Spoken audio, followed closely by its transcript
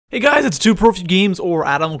Hey guys, it's ToProForuGames or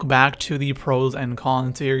Adam. Welcome back to the pros and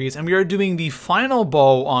cons series, and we are doing the final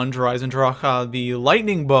bow on Eisendrache, the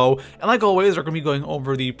lightning bow. And like always, we're going to be going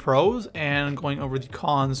over the pros and going over the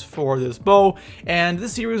cons for this bow. And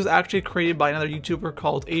this series was actually created by another YouTuber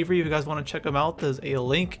called Avery. If you guys want to check him out, there's a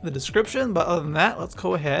link in the description. But other than that, let's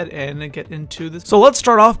go ahead and get into this. So let's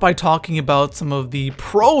start off by talking about some of the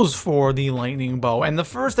pros for the lightning bow. And the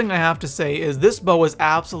first thing I have to say is this bow is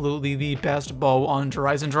absolutely the best bow on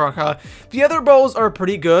Eisendrache. The other bows are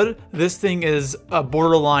pretty good. This thing is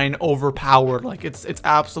borderline overpowered. Like it's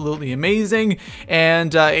absolutely amazing,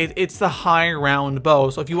 and it's the high round bow.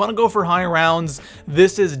 So if you want to go for high rounds,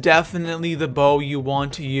 this is definitely the bow you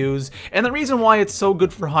want to use. And the reason why it's so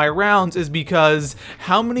good for high rounds is because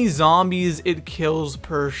how many zombies it kills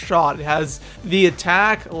per shot. It has the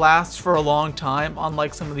attack lasts for a long time,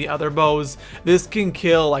 unlike some of the other bows. This can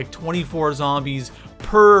kill like 24 zombies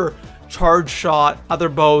per charge shot. Other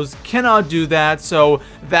bows cannot do that, so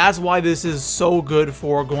that's why this is so good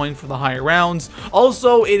for going for the higher rounds.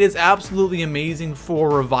 Also, it is absolutely amazing for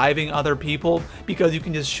reviving other people because you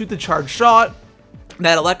can just shoot the charge shot.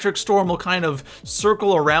 That electric storm will kind of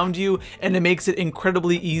circle around you, and it makes it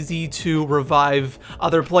incredibly easy to revive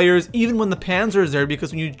other players, even when the Panzer is there,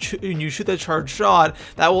 because when you shoot that charge shot,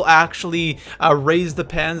 that will actually raise the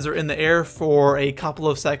Panzer in the air for a couple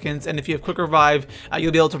of seconds, and if you have quick revive,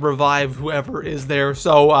 you'll be able to revive whoever is there.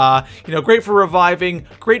 So, you know, great for reviving,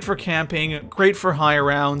 great for camping, great for high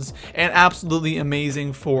rounds, and absolutely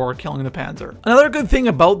amazing for killing the Panzer. Another good thing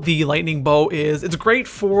about the lightning bow is it's great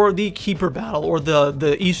for the keeper battle, or the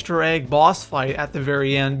Easter egg boss fight at the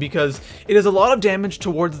very end, because it is a lot of damage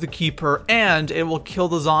towards the keeper, and it will kill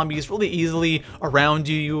the zombies really easily around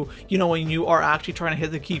you. You know, when you are actually trying to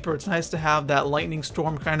hit the keeper, it's nice to have that lightning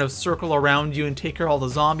storm kind of circle around you and take care of all the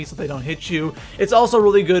zombies so they don't hit you. It's also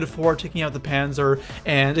really good for taking out the Panzer,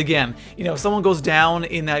 and again, you know, if someone goes down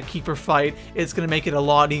in that keeper fight, it's going to make it a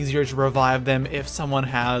lot easier to revive them if someone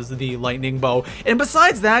has the lightning bow. And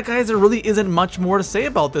besides that, guys, there really isn't much more to say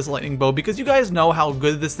about this lightning bow, because you guys know how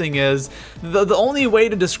good this thing is. The only way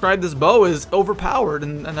to describe this bow is overpowered,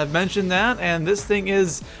 and I've mentioned that, and this thing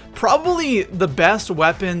is probably the best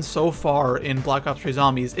weapon so far in Black Ops 3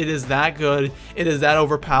 Zombies. It is that good, it is that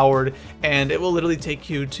overpowered, and it will literally take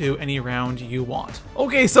you to any round you want.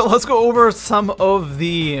 Okay, so let's go over some of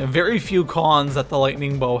the very few cons that the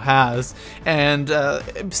lightning bow has. And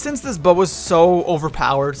since this bow is so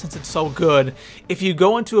overpowered, since it's so good, if you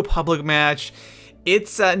go into a public match,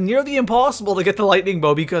 it's nearly impossible to get the lightning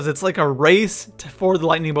bow, because it's like a race for the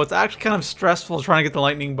lightning bow. It's actually kind of stressful trying to get the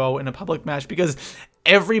lightning bow in a public match, because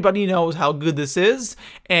everybody knows how good this is,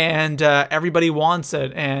 and everybody wants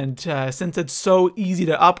it. And since it's so easy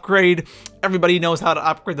to upgrade, everybody knows how to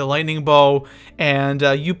upgrade the lightning bow, and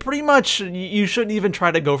you shouldn't even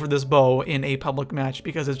try to go for this bow in a public match,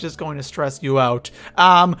 because it's just going to stress you out.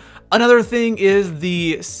 Another thing is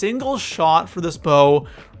the single shot for this bow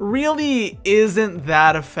really isn't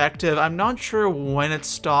that effective. I'm not sure when it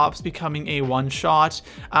stops becoming a one shot,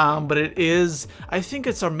 but it is, I think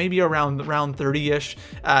it's maybe around 30-ish.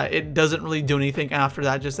 It doesn't really do anything after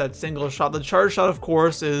that, just that single shot. The charge shot, of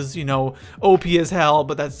course, is, you know, OP as hell,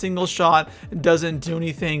 but that single shot doesn't do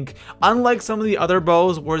anything. Unlike some of the other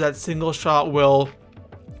bows where that single shot will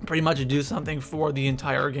pretty much do something for the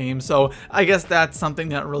entire game. So I guess that's something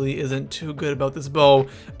that really isn't too good about this bow.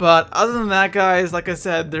 But other than that, guys, like I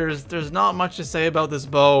said, there's not much to say about this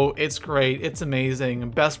bow. It's great, it's amazing,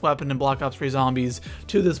 best weapon in Black Ops 3 Zombies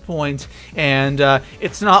to this point. And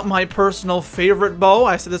it's not my personal favorite bow.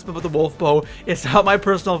 I said this about the wolf bow. It's not my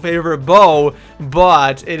personal favorite bow,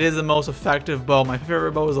 but it is the most effective bow. My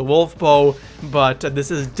favorite bow is a wolf bow, but this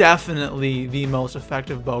is definitely the most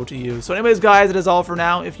effective bow to use. So anyways, guys, it is all for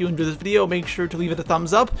now. If you enjoyed this video, make sure to leave it a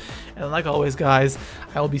thumbs up. And like always, guys,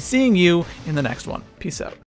 I will be seeing you in the next one. Peace out.